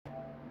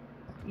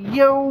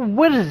Yo,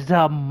 what is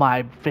up,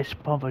 my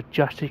fist pump of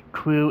justice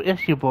crew?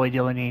 It's your boy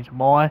Dylan Needs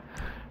More.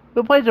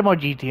 We're playing some more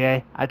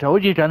GTA. I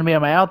told you it's gonna be a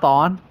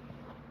marathon.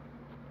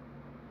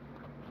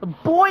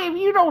 Boy, if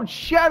you don't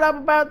shut up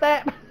about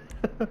that.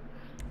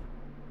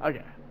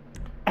 Okay.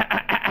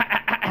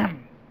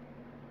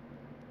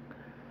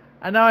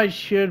 I know I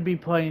should be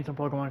playing some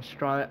Pokemon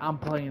Scarlet. I'm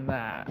playing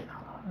that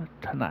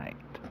tonight.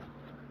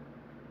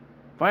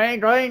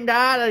 Franklin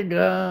got a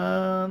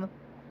gun.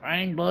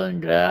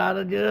 Franklin got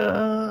a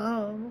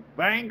gun.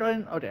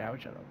 Franklin. Okay, I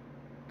would shut up.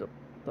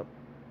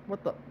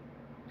 What the?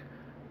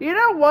 You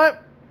know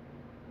what?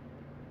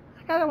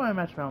 I kinda wanna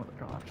mess around with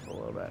the drops for a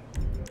little bit.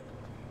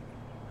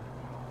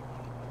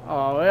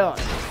 Oh, really?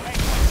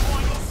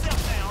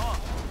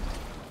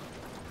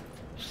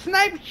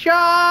 Snipe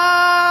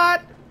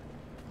shot!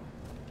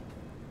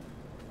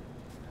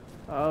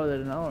 Oh,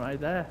 there's another one right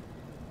there.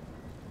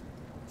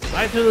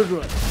 Right to the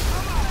good.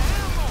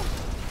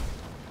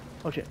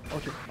 Oh shit, oh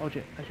shit, oh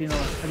shit. I see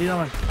another one. I see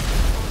another one.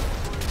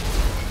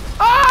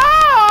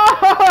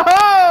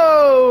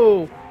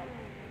 Oh!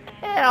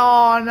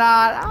 Hell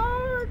not.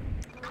 Oh!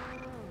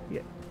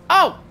 Yeah.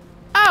 Oh!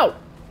 Oh!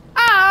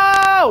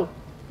 Oh!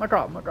 My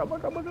God, my God, my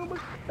God, my God, my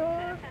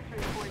God.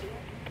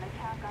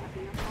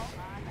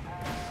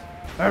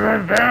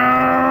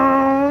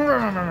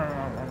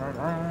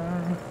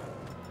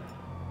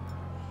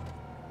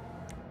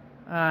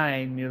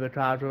 I knew the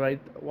clouds were right.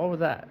 What was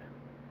that?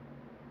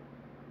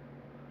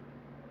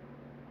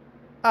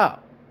 Oh.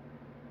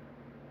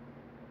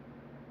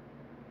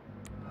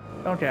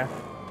 Don't care.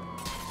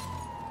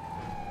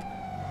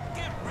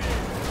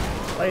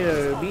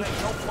 Later, beach.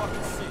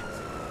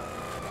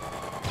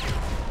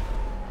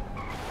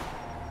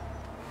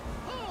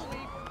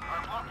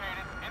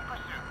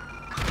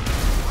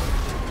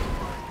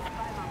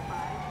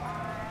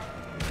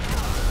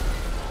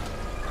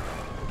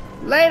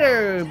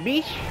 Later,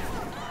 beach.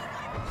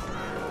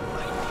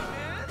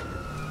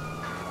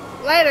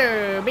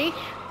 Later, beach.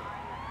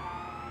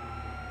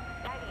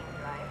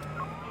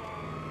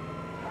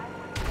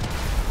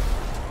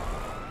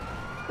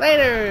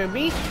 Later,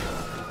 beach.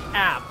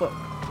 Ah, fuck.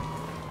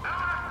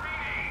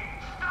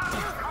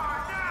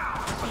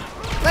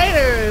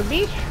 Later,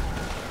 beach.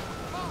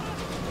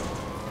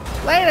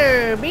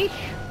 Later, beach.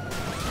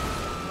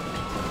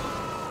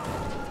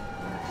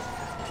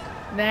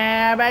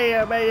 Nah, baby.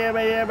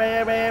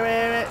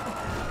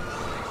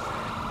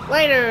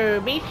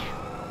 Later, beach.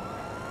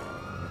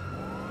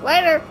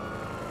 Later.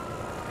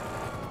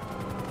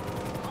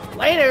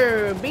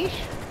 Later, beach.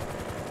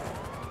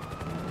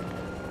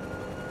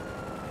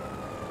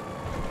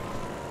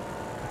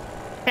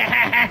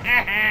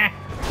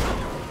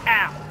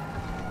 Ow.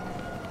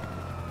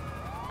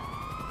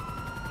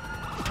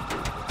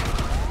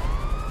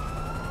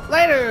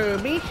 Later,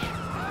 beach.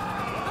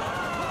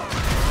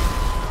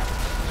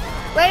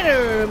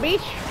 Later,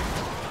 beach.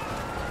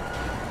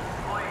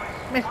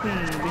 Miss me.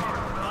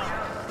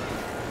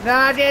 No,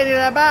 I can't do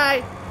that.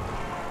 Bye.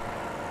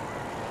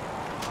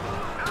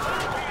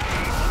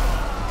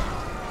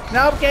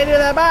 Nope, can't do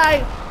that.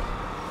 Bye.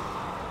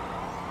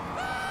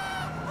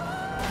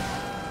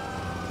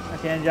 I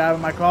can't drive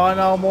in my car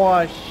no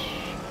more.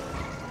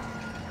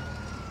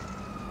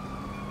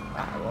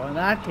 Alright, well, in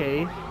that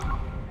case.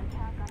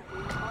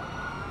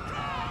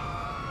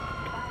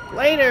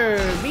 Later,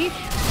 beach.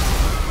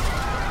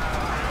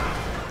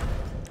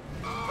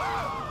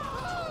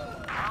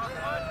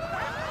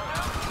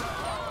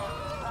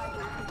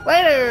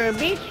 Later,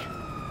 beach.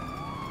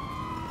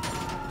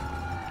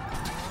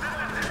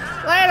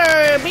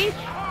 Later, beach.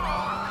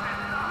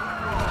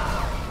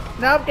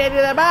 Nope, can't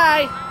do that.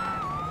 Bye.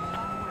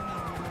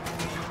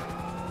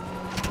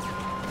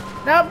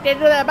 Nope, can't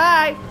do that.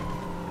 Bye.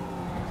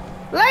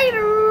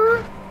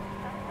 Later.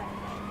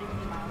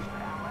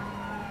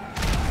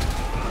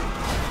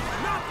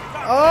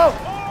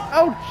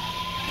 Oh,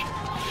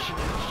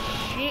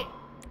 shit.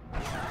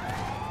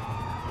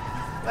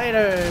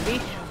 Later,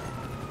 beach.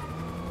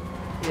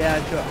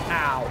 Yeah, sure.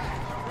 Ow.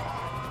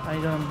 I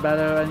need something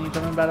better, I need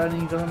something better, I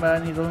need something better, I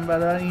need something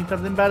better, I need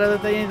something better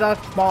than a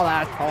small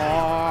ass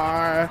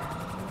car.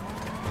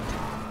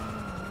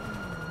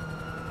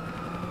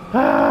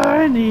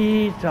 I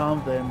need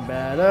something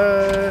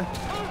better.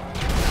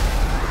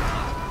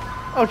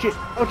 Oh shit,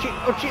 oh shit,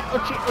 oh shit, oh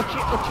shit, oh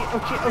shit, oh shit, oh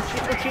shit, oh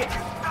shit, oh shit.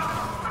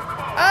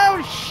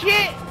 Oh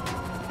shit!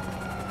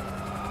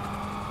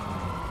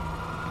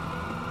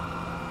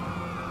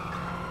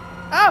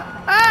 Oh!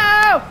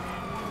 Oh!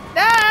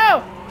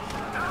 No!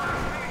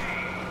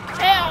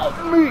 Help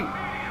me!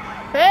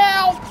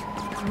 Help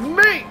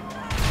me!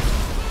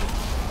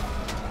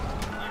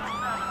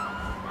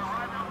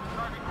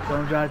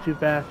 Don't drive too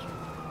fast.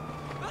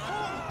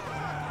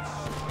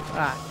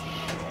 Ah,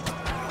 shit.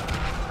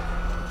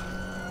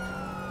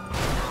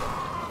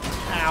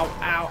 Ow,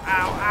 ow,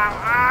 ow, ow,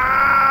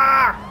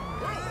 ah!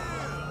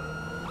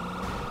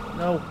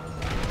 No.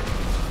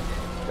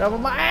 Cover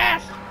my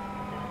ass!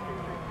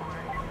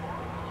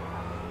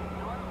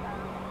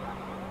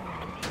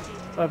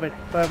 Perfect,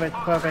 perfect,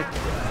 perfect.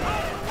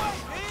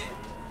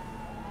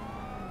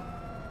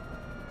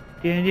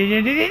 I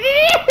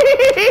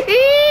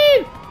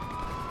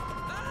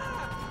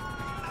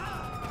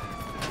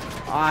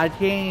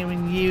can't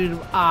even use.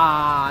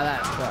 Ah,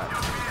 that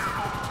sucks.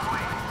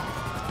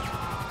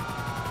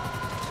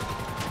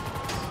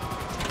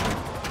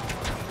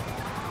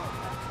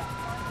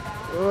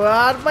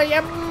 Out of my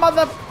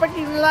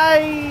motherfucking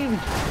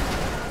lives!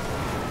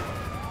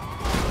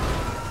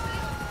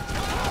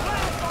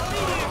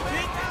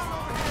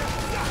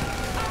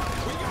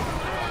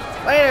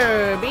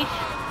 Later, bitch!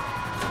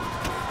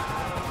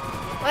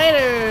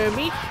 Later,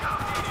 bitch!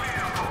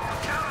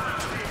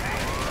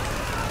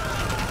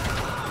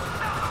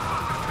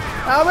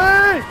 Help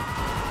me!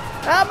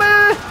 Help me!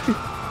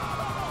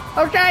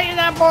 Okay, you're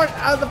that board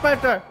out of the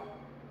picture.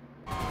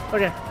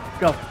 Okay,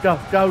 go, go,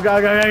 go,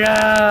 go, go, go, go!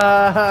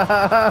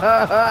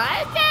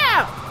 Go!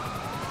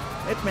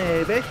 Hit me,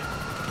 bitch!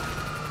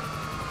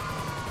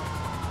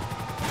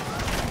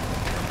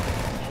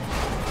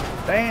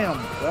 Damn,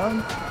 son!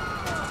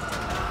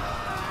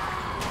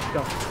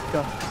 Go,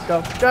 go,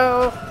 go,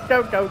 go,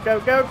 go, go, go, go, go,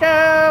 go,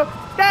 go,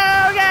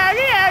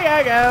 go,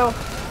 go, go!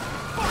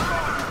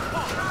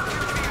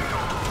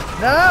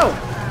 No!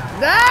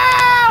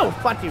 No!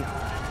 Fuck you!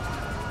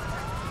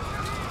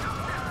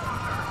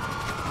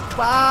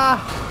 Ah!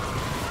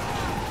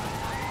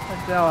 I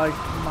feel like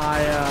my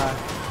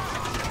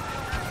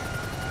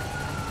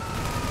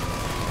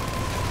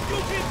You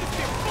did this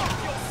shit, fuck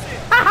your shit!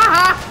 Ha ha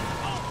ha!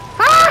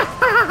 Ha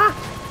ha ha!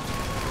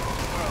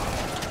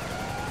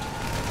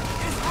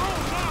 It's on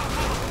now,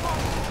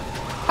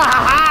 Ha ha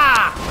ha!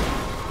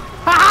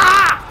 Ha ha ha!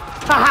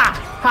 Ha ha ha!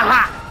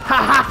 Ha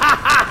ha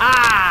ha!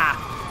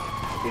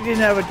 You can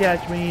never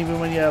catch me even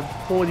when you have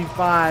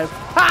 45. Ha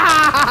ha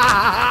ha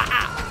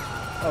ha!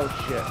 Oh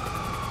shit.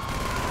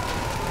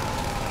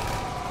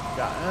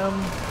 Got him.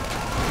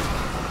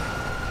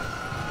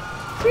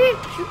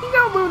 Bitch, you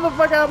don't move the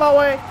fuck out of my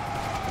way.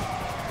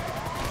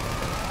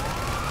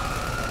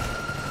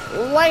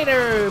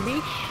 Later,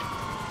 bitch.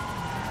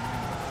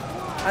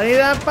 I need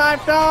that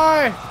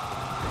 5-star.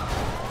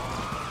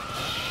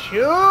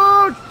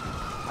 Shoot!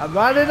 I'm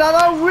running on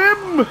a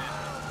whim.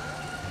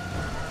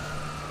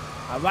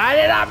 I'm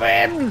running on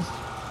whims.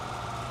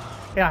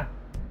 Hang on.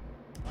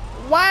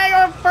 Why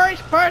are you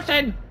first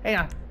person? Hang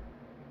on.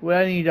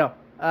 Where do you go?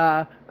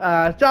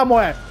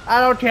 Somewhere.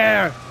 I don't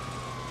care.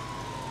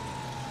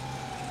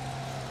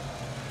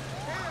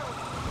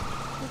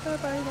 What's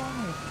that right on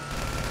me?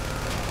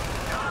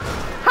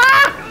 Ha!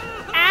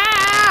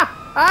 Ah!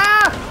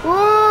 Ah!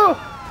 Ooh!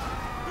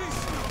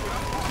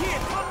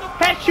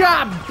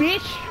 Headshot,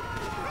 bitch!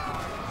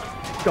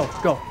 Go,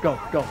 go, go,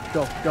 go,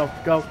 go, go,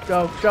 go,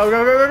 go, go, go, go,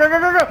 go, go, go,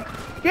 go, go!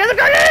 Get the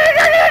gun! Get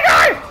the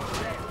gun!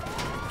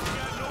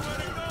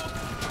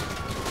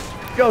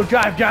 Go,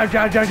 drive, drive,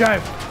 drive, drive,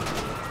 drive!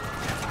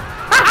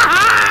 Ha ha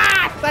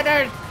ha!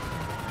 Suckers!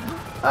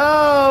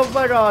 Oh,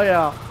 fuck all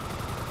y'all.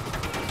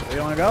 Where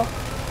you wanna go?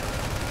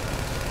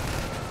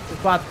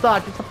 That's what I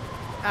thought. Just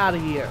out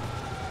of here.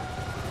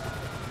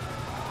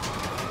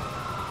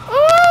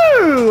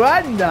 Ooh,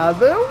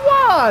 another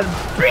one!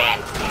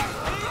 Bitch!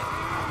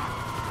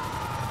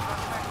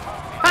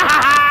 Ha ha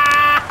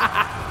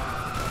ha!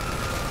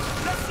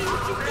 Let's see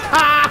what you got!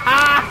 Ha ha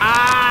ha!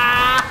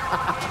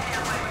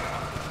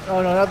 Oh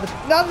no,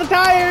 not the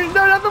tires!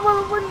 No, not the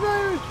motherfucking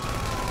tires!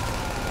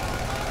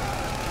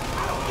 I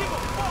don't give a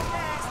fuck,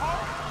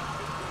 asshole!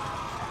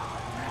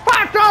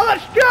 Fuck all,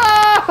 let's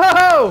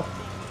go!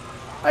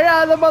 I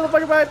got the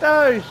motherfucking bad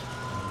tires!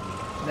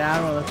 Nah,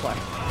 I'm going this way.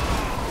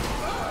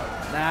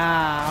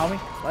 Nah, homie.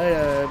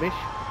 Later, bitch.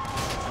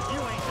 You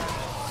ain't got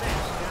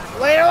sense,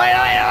 Later, later,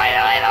 later,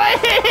 later, later,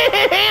 later!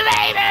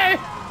 Later!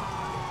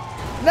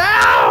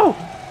 No!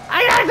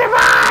 I gotta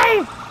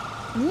survive!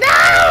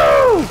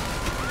 No!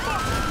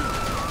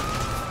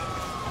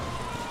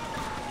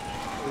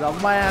 Get off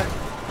my ass.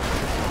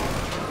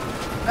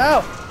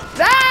 No!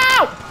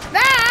 No!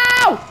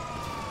 No!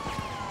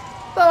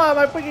 Somehow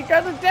my freaking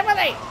guns are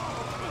Timothy!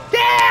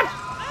 Tim!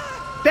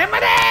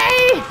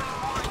 Timothy!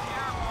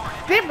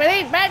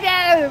 Timothy, man,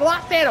 yeah,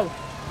 locked in him!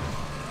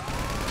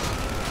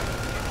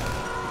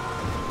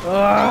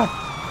 No!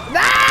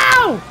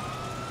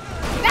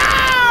 No!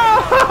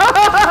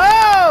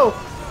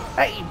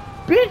 Hey,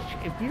 bitch,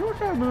 if you don't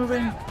start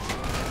moving...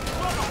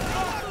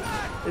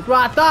 It's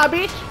what I thought,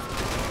 bitch!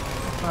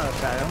 Oh,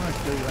 God, I'm gonna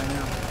kill you right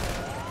now.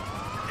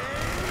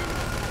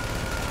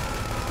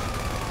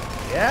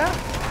 Yeah?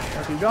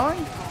 Wanna keep going?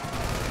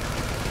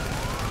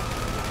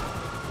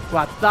 It's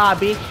what I thought,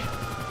 bitch!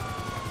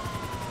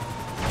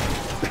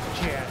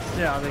 Bitch ass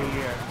out of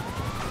here.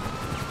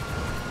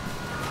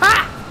 Ha!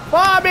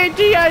 Fall me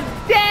to your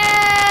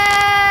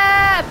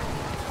death!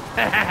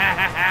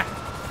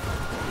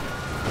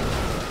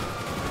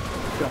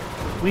 Go.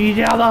 We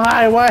down the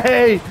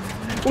highway!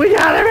 We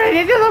gotta make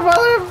it to the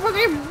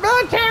motherfucking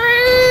military!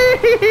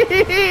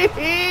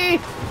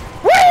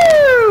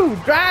 Woo!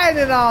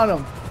 Grinding on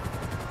them!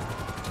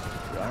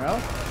 You wanna know?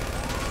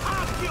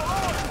 I'll kill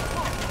all you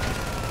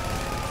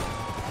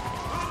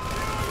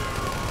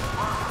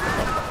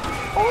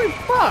Holy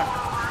fuck!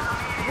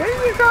 Where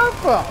did you come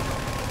from?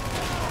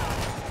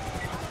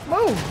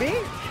 Move,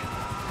 bitch!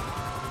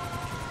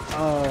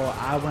 Oh,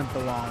 I went the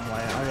wrong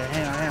way. Okay,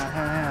 hang on.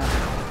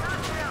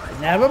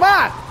 Never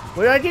mind!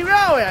 Where do I keep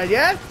going, I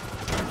guess?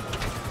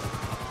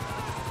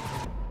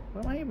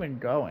 Where am I even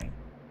going?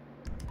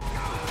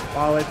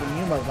 Far away from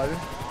you, motherfucker.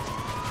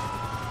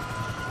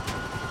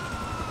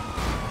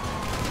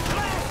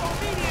 Blast on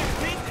me then,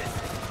 bitches!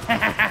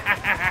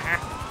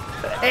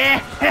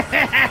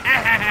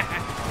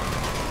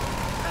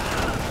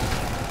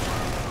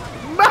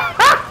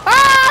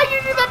 You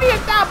just let me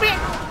stop it!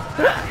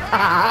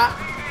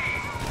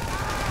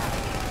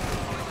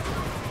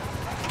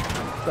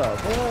 The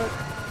fuck?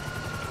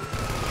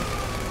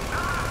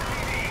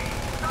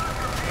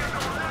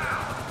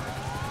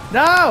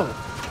 No!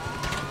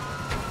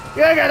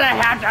 You're gonna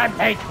have to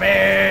take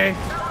me!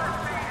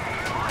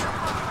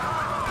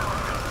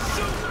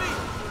 Shoot me!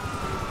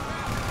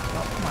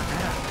 Oh my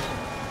god.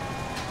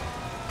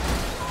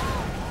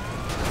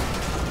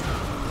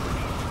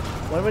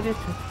 What if I just...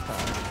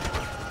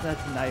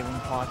 That's not even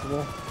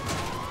possible.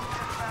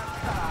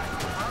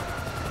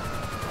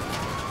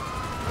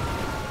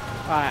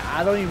 Alright,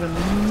 I don't even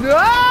know!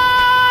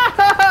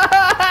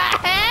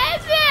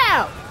 Hands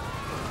out!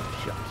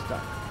 Shit, I'm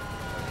stuck.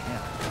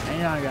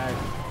 Hang on, guys.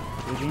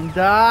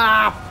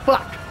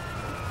 Fuck!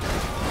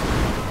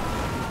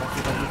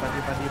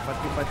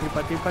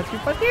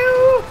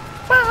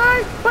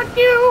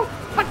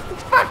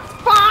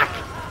 Fuck!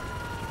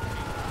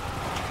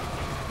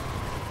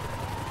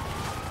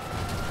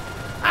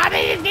 I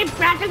need to get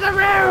back to the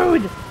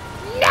road!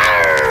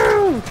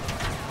 No!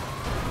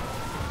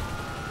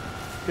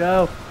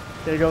 Go.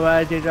 Take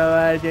away.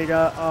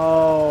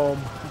 Oh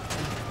my.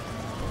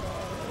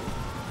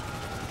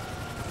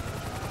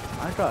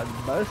 I got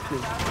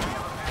busted.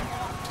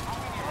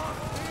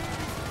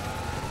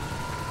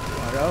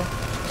 Wanna go?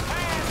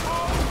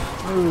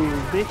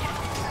 Move, bitch.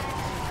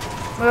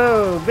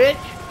 Move,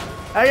 bitch.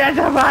 I gotta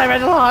survive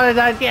as long as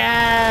I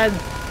can.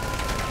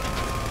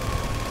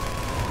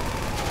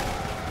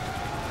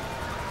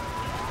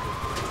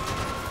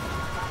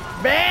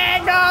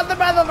 Bang on the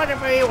motherfucking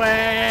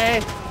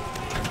freeway.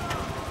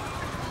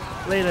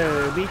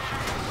 Later, bitch.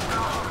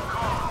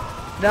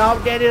 No,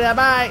 can't do that.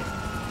 Bye.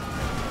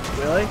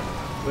 Really?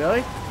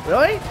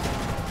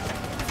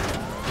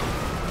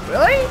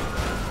 Really?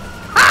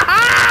 Ha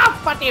ha!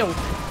 Fuck you!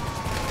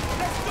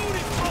 Let's do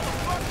this,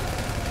 motherfucker!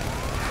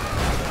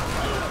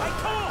 Hey,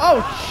 come on!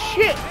 Oh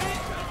shit!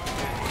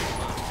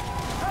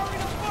 Hurry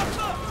the fuck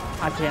up!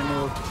 I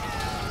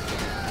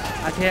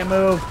can't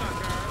move.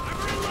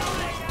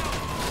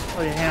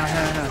 Oh yeah,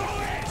 hang on.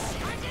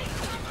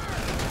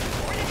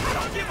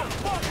 Don't give a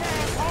fuck,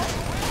 asshole!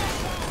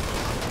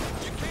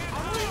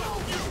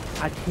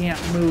 I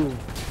can't move.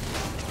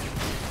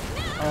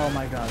 Oh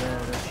my god,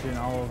 they're shooting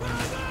all over me.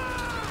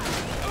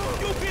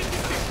 You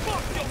bitches can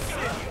fuck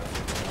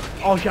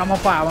yourself! Oh shit, I'm on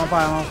fire.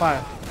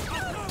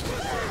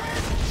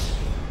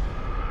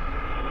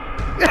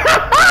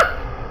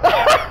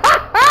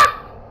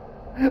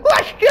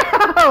 Let's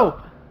go!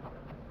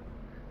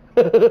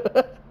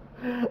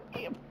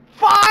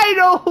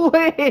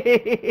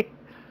 Finally!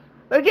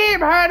 The game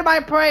heard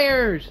my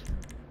prayers!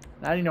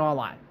 Now you know I'm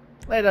lying.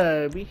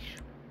 Later, bitch.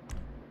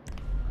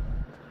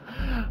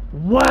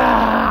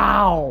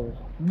 Wow!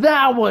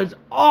 That was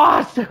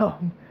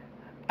awesome!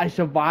 I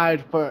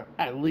survived for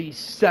at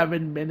least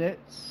 7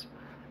 minutes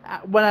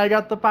when I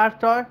got the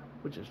 5-star,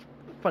 which is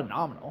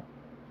phenomenal.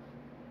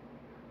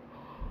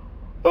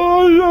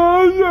 Oh,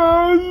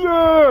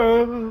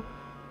 no.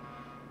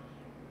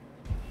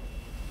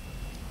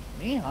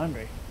 Me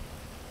hungry.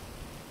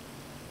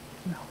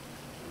 No!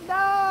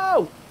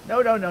 No!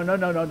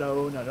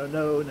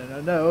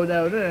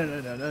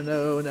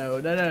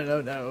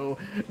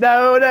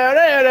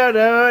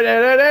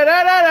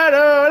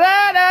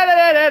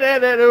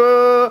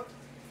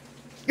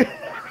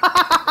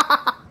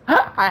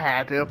 I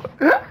had to.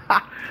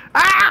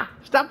 Ah!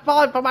 Stop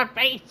falling from my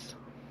face!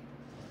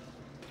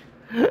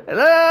 Oh,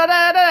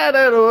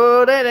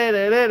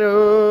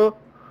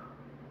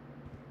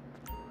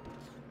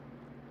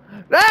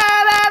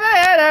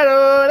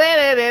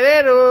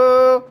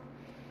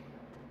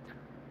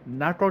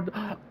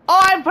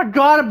 I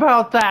forgot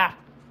about that!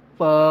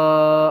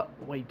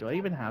 Wait, do I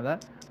even have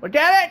that?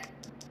 Mechanic!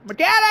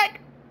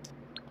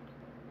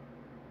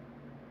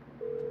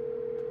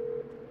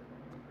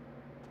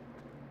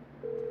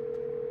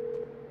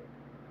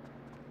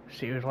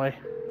 Seriously?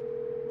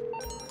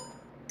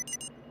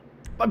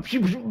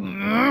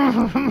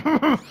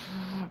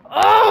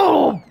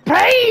 Oh,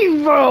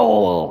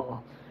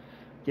 painful!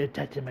 You're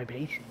touching my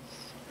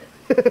patience.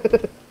 Oh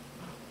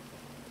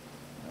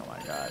my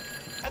god.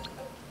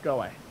 Go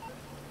away.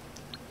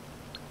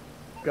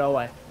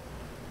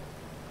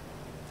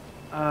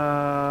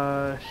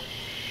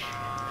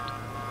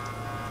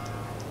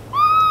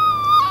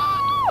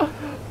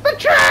 The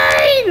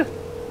train!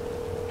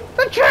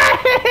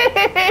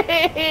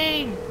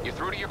 You're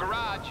through to your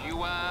garage. You,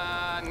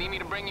 need me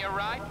to bring you a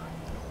ride?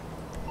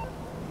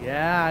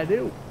 Yeah, I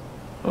do.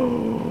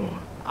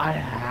 I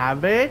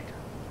have it.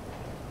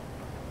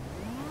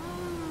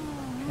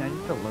 Can I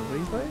just deliver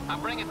these, please? I'll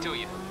bring it to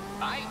you.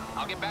 Alright,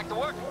 I'll get back to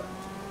work.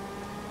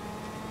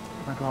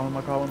 My car.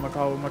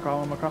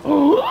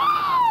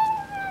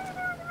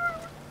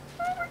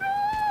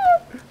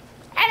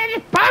 And it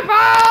is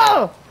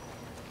purple!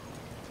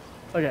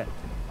 Okay,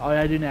 all I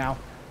gotta do now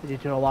is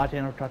get to a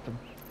Latino customs.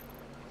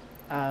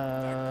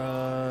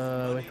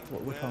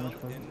 Which one?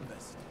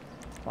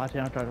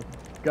 Latino customs.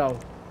 Go.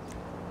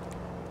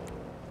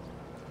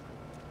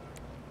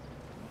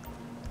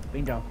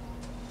 Bingo.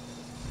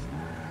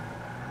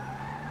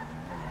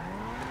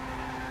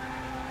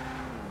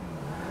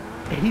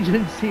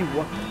 Agency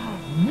what?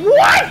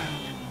 What?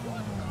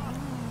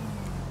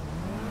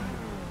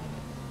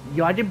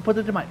 Yo, I didn't put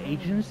this in my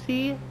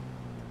agency?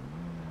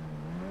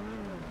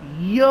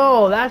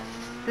 Yo, that's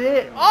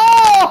it.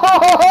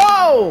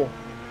 Oh!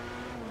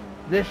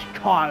 This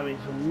car is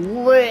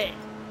lit.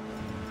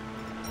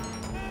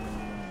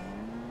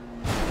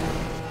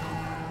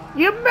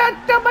 You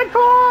messed up my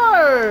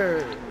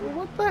car!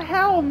 What the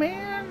hell,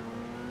 man?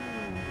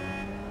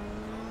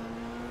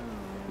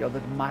 Yo,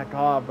 this is my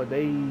car, but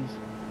these...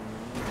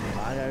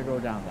 I gotta go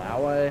down that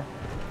way.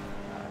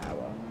 That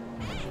way.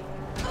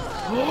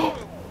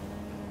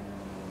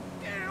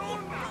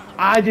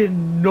 I did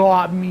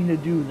not mean to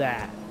do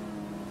that.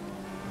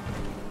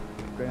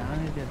 Great, I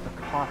need to get the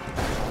cost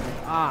back on me.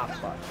 Ah,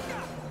 fuck.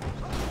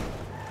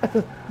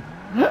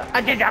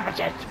 I did drop a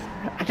shit.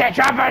 I did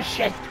drop a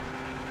shit.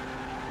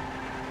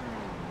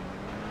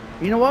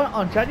 You know what?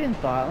 On second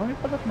thought, let me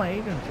put up my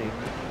agency.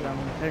 I'm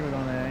gonna take it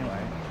on there anyway.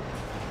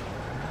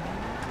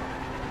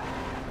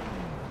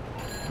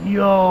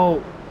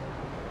 Yo!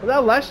 Was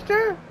that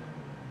Lester?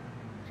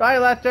 Sorry,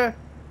 Lester.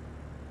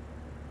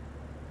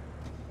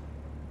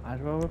 Might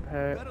as well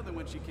repair it. Better than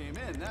when she came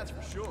in, that's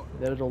for sure.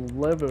 There was a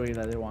livery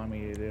that they wanted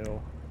me to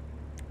do.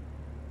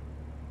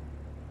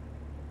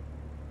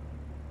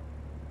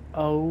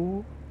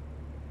 Oh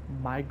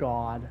my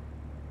god.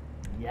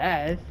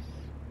 Yes.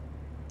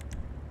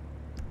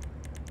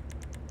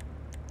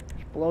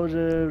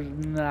 Explosives.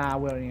 Nah,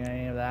 we don't need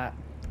any of that.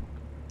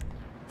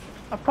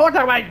 Of course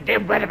I want to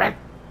get rid of it.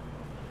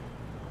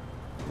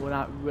 We're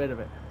not rid of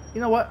it. You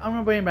know what? I'm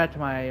gonna bring it back to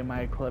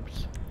my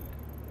Eclipse.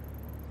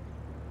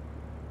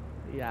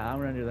 Yeah, I'm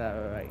gonna do that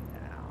right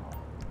now.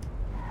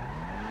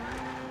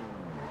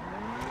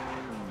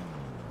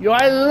 Yo,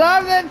 I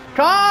love this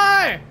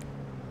car!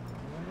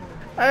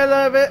 I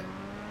love it.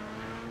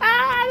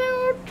 I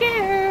don't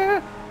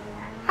care.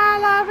 I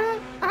love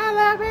it. I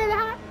love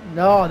it.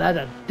 No, that's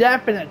a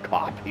definite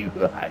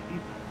copyright.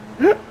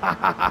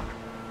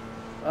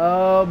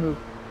 Oh, move.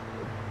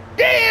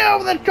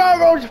 Damn, the car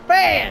goes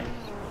fast!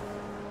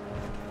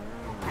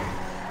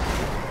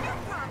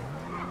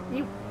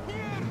 You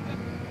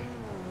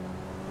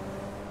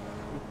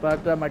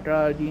fucked up my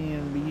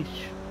Gardenian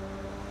Beach.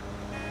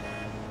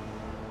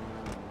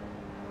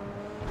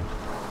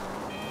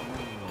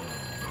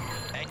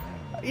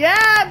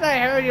 Yes, I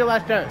heard you,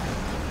 Lester.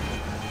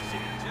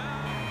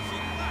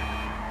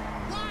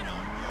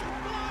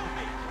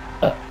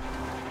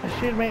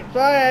 Excuse me.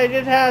 Sorry, I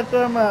just had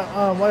some,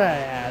 what I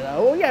had.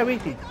 Oh, yeah,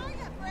 Reese's.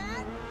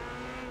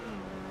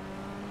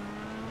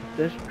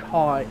 This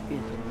car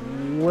is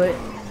lit.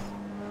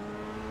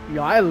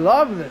 Yo, I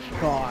love this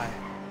car.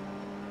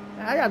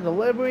 I got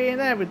delivery and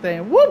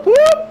everything. Whoop, whoop!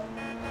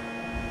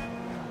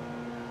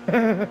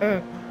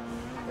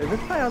 Is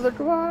this my other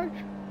garage?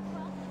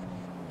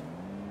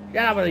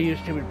 Get out of the you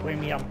stupid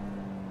premium.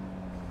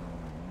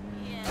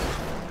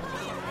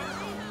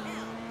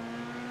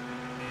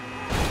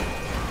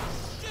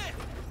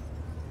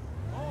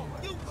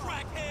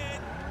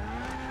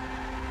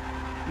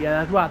 Yeah,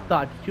 that's what I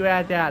thought. Get your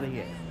ass out of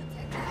here.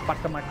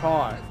 Fuck up my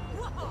car.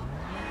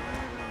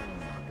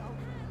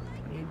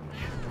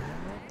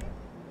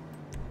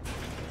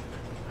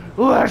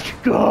 Let's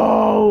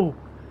go!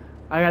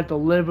 I got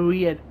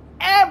delivery and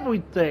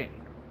everything!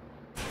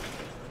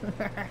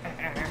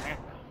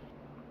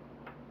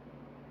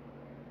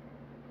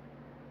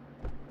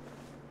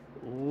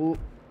 Ooh,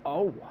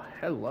 oh,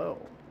 hello.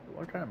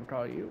 What kind of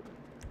car are you?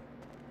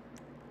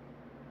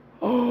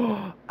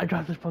 Oh, I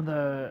got this from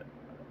the...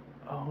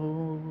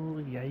 Oh,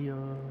 yeah, yeah.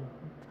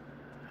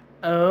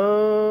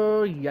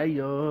 Oh, yeah,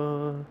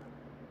 yeah.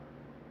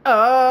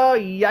 Oh,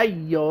 yeah,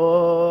 yeah.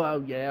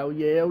 Oh, yeah, oh,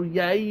 yeah, oh,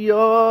 yeah,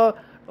 yeah.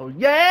 Oh,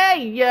 yeah,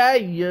 yeah,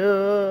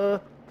 yeah.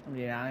 I'm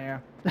getting out of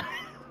here.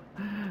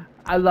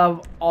 I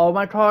love all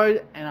my cars,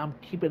 and I'm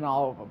keeping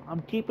all of them.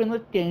 I'm keeping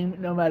this game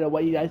no matter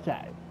what you guys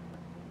say.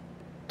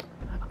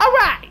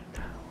 Alright!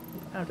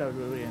 That was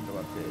really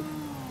interrupted.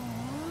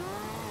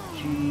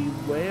 Gee,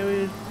 where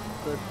is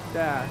the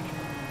stash?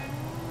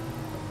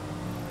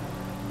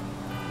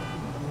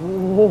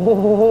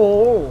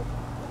 Whoa!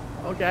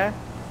 Okay.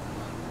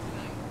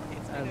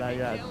 And I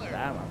got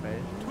that on my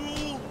face.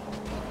 Tool!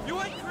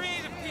 You ain't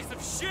creative piece of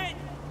shit!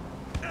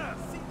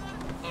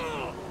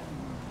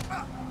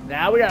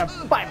 Now we gotta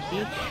fight,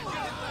 bitch.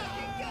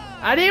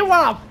 I didn't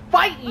want to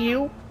fight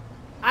you.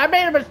 I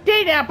made a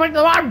mistake and I pushed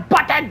the wrong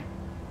button.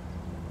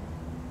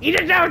 You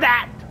deserve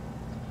that.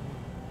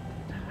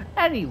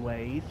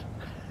 Anyways.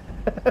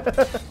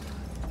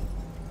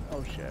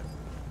 Oh shit.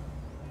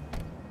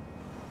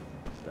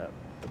 The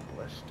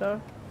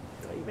blister?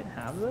 Do I even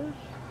have this?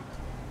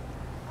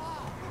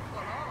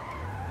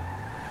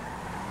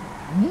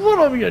 What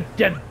of your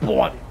dead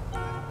body?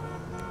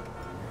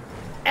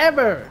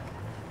 Ever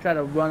try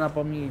to run up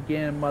on me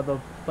again,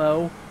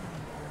 motherfucker?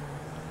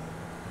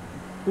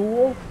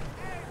 Fool.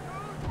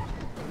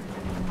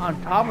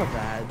 On top of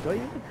that, do I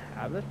even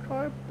have this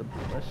card? The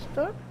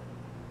blister?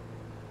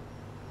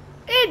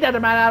 It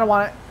doesn't matter, I don't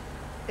want it.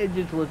 It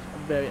just looks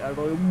very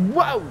ugly.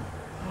 Whoa!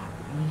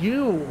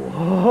 You!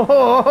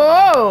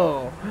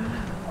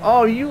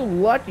 Oh, you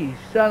lucky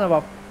son of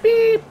a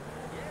beep!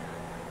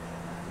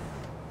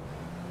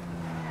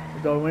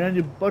 So we're gonna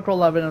do book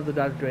 11 of the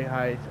Dr. Dre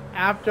Heights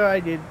after I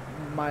did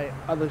my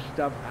other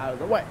stuff out of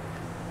the way.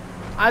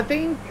 I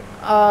think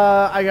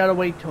I gotta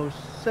wait till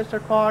 6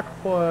 o'clock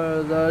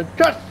for the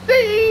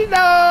casinos!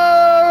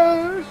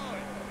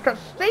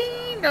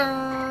 Casinos!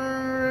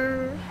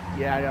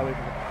 Yeah, I gotta wait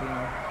for the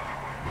casino.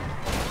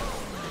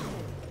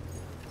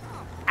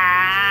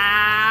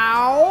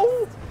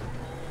 Ow!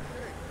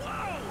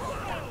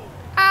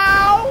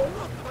 Ow!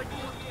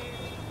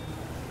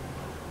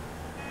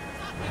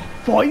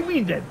 Fight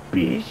me then,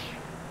 bitch!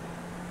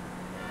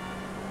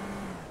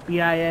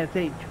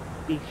 B-I-S-H,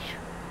 bitch.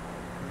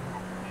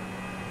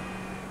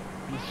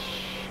 Bitch.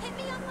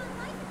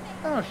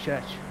 Oh,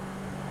 shit.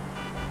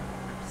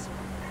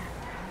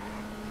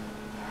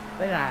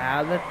 Think I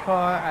have the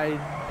car,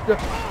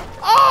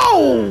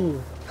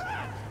 Oh!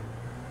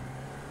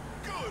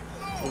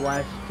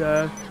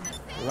 Lester,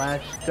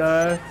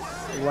 Lester,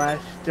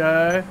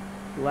 Lester,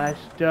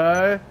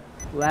 Lester,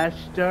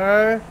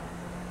 Lester,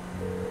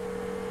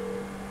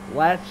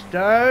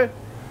 Lester.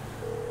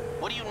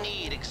 What do you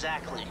need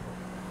exactly?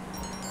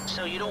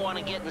 So you don't want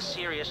to get in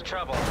serious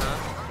trouble,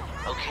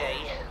 huh? Okay,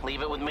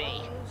 leave it with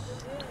me.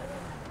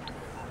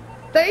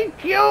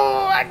 Thank you,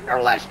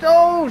 Edgar Lester.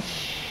 Oh,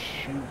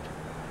 shoot.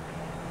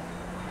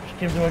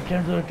 Can't do it,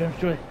 can't do it, can't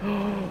do it.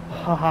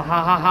 Ha ha ha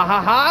ha ha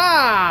ha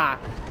ha!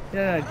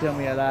 You're not gonna kill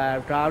me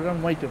alive, cause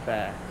I'm way too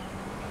fast.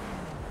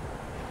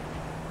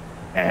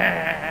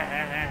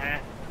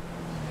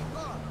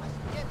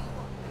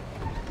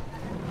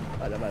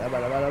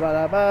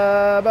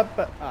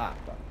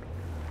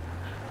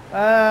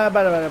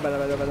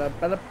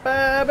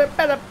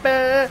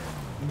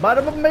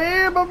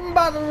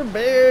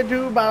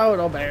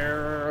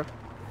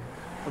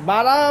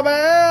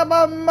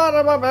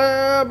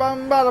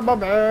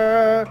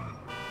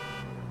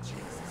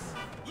 Jesus.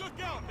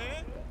 Look out,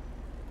 man.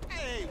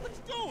 Hey, what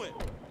you doing?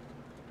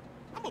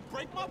 I'm gonna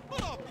break my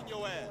foot off in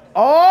your ass.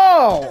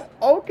 Oh,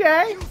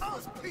 okay.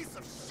 Useless piece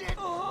of shit.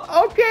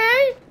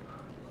 Okay.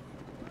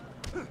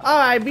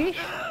 Alright, B.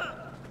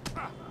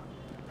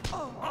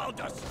 I'll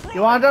destroy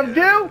You want them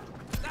too?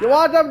 You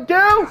want them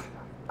too?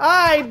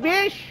 Alright,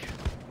 bitch.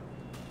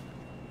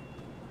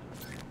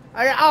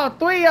 I got all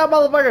 3 of y'all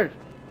motherfuckers.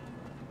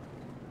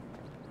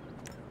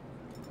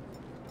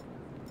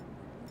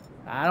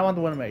 I don't want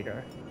the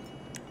Widowmaker.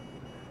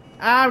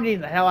 I'm getting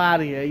the hell out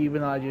of here,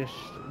 even though I just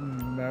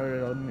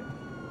murdered him.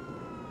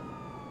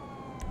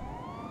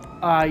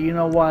 You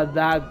know what?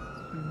 That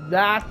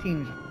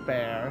seems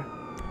fair.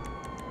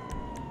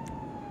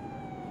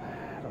 I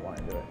don't want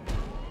to do it.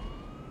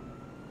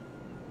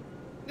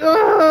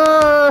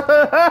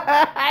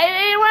 I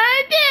didn't want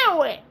to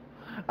do it.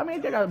 I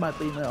mean, take out my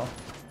 3 mil.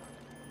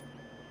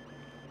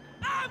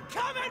 I'm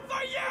coming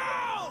for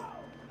you!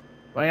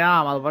 Right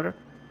on, motherfucker.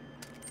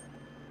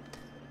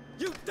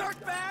 You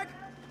dirtbag!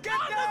 Get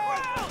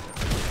down!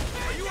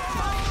 Are you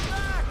all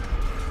back?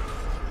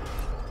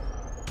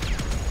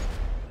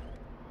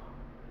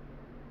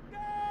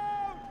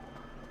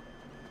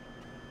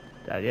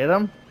 Did I get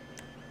him?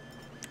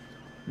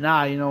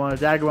 Nah, you know what?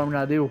 Exactly what I'm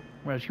gonna do. I'm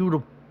gonna shoot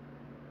him.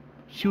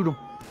 Shoot him.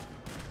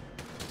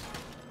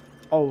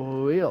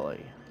 Oh,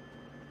 really?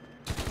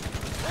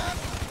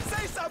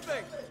 Say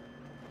something!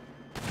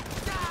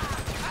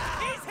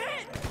 He's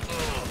hit!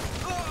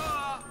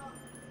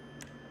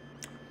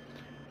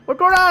 What's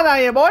going on out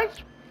here,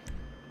 boys?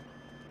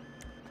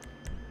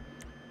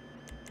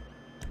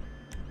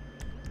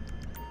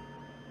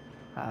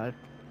 Let's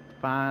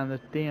find the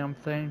damn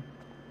thing.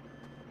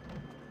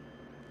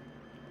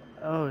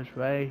 Oh, it's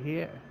right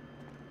here.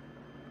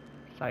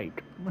 Sight.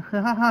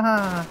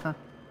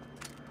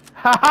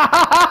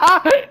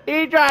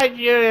 He tried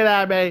shooting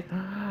at me.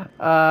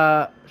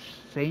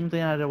 Same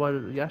thing as it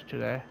was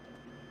yesterday.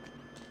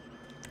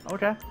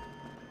 Okay.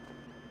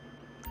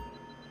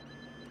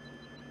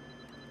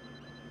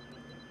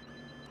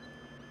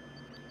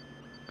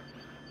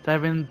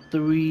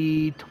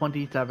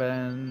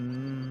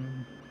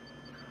 7/3/27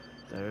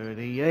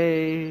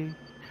 38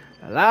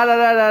 la la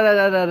la la la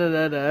la la la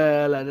la la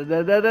la la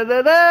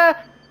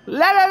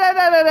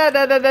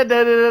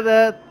la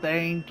la.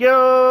 Thank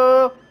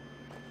you.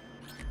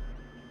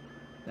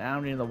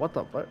 Now in the what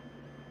the fuck?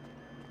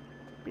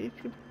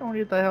 Bitch, you don't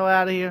get the hell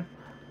out of here.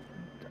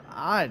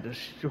 I just.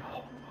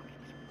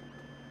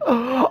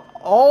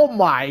 Oh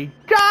my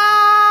god!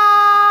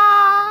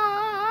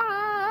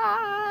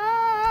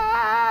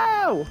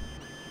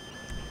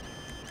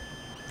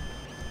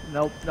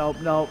 Nope, nope,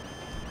 nope.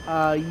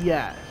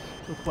 Yes.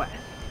 Request.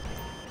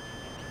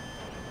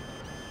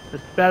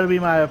 This better be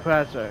my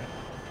oppressor.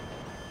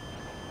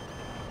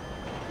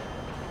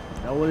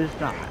 No, it is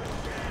not.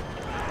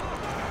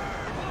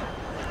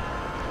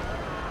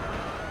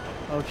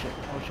 Oh shit,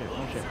 oh shit,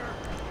 oh shit.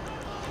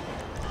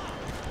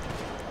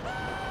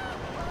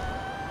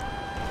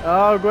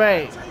 Oh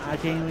great, I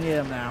can't even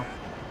get him now.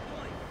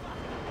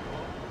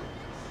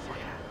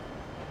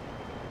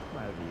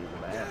 Might have used the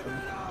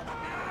bathroom.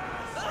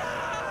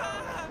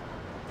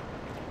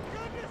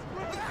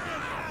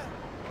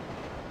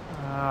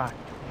 Ah,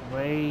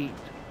 wait.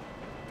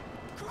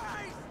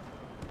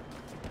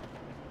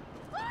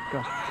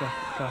 Go, go,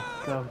 go,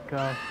 go,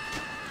 go.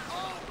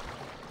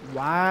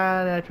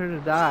 Why did I try to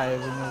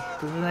dive and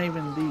this isn't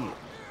even deep?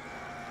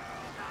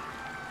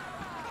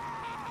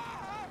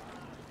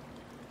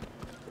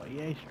 Why are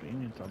you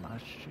streaming so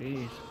much?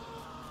 Jeez.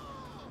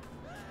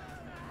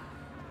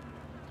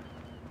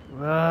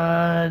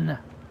 Run!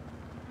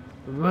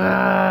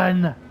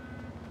 Run!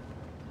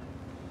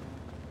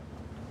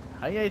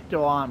 How you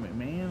still on me,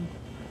 man?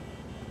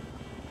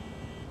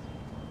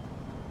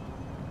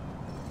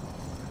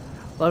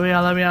 Let me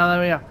out, let me out,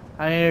 let me out.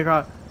 I need your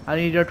car. I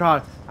need your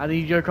car. I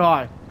need your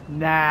car.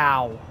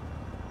 Now.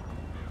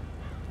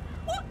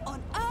 What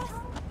on earth?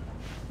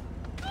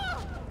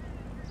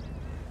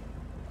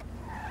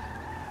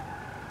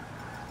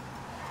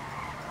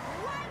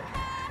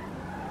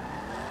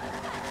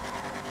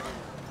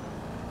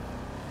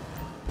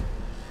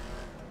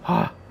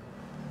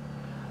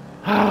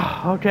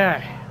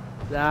 Okay.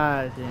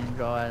 That didn't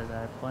go as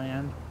I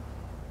planned.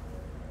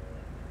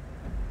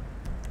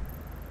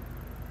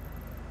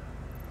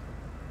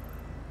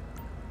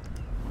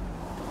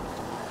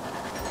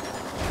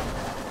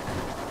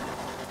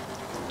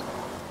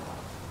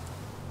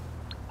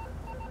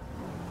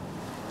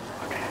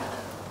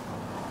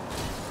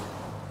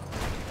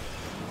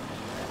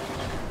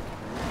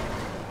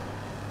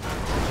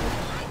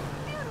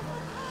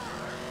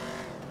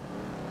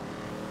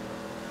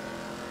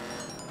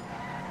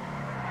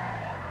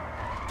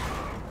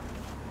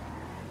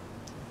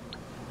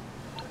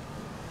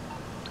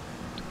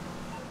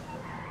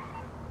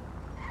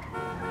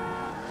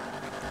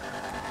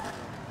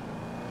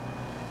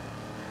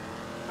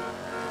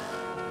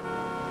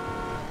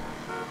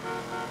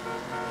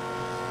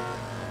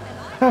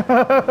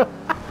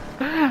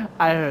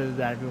 I heard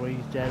exactly what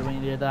you said when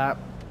you did that.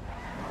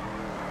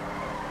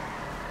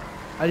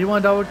 I just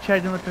want to double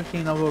check in the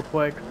casino real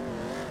quick.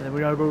 And then we're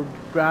gonna go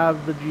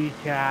grab the G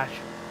cash.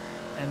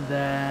 And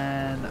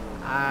then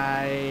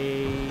I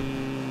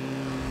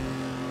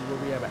will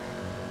be right back.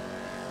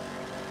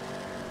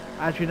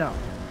 Actually no.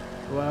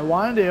 What I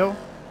want to do,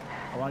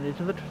 I want to get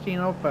to the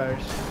casino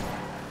first.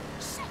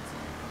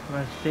 I'm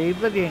gonna save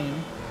the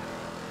game.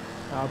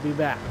 I'll be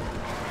back.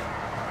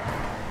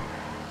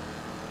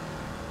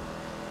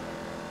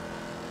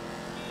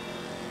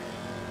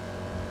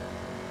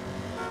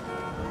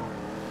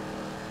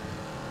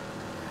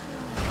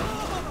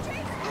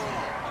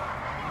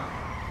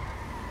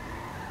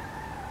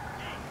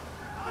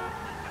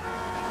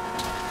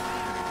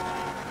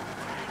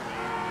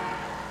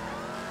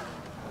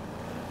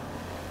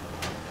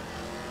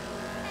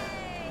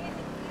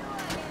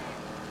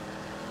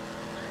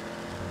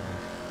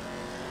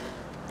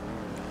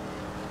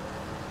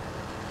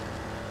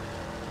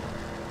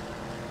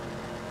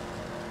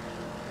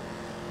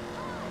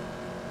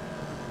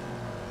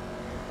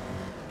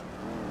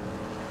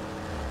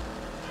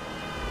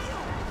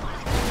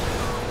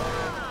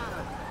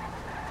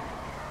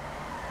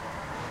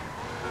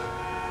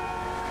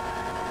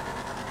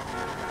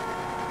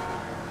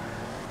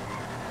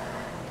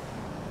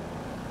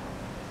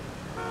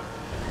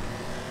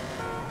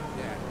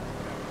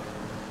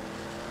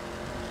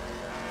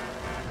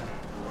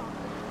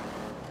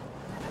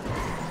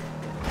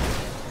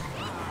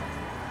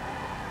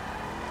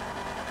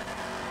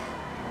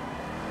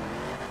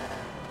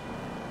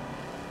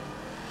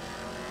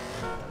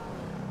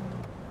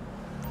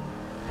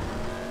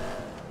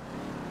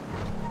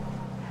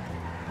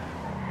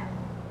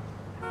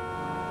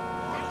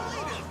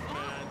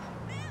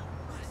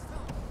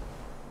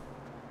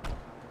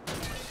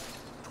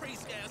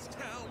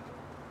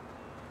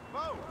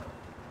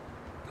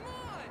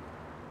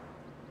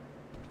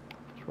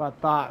 That's what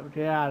I thought.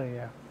 Get out of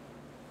here.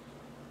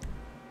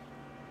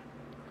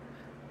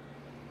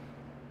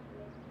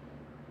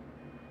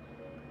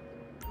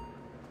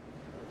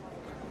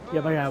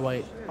 Yep, I gotta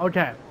wait.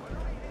 Okay.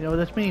 You know what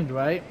this means,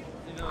 right?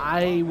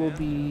 I will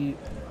be...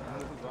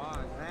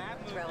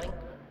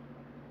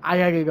 I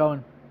gotta get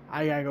going.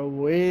 I gotta go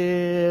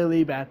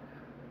really bad.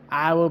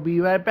 I will be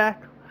right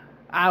back.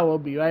 I will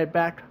be right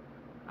back.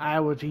 I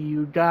will see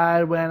you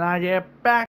guys when I get back.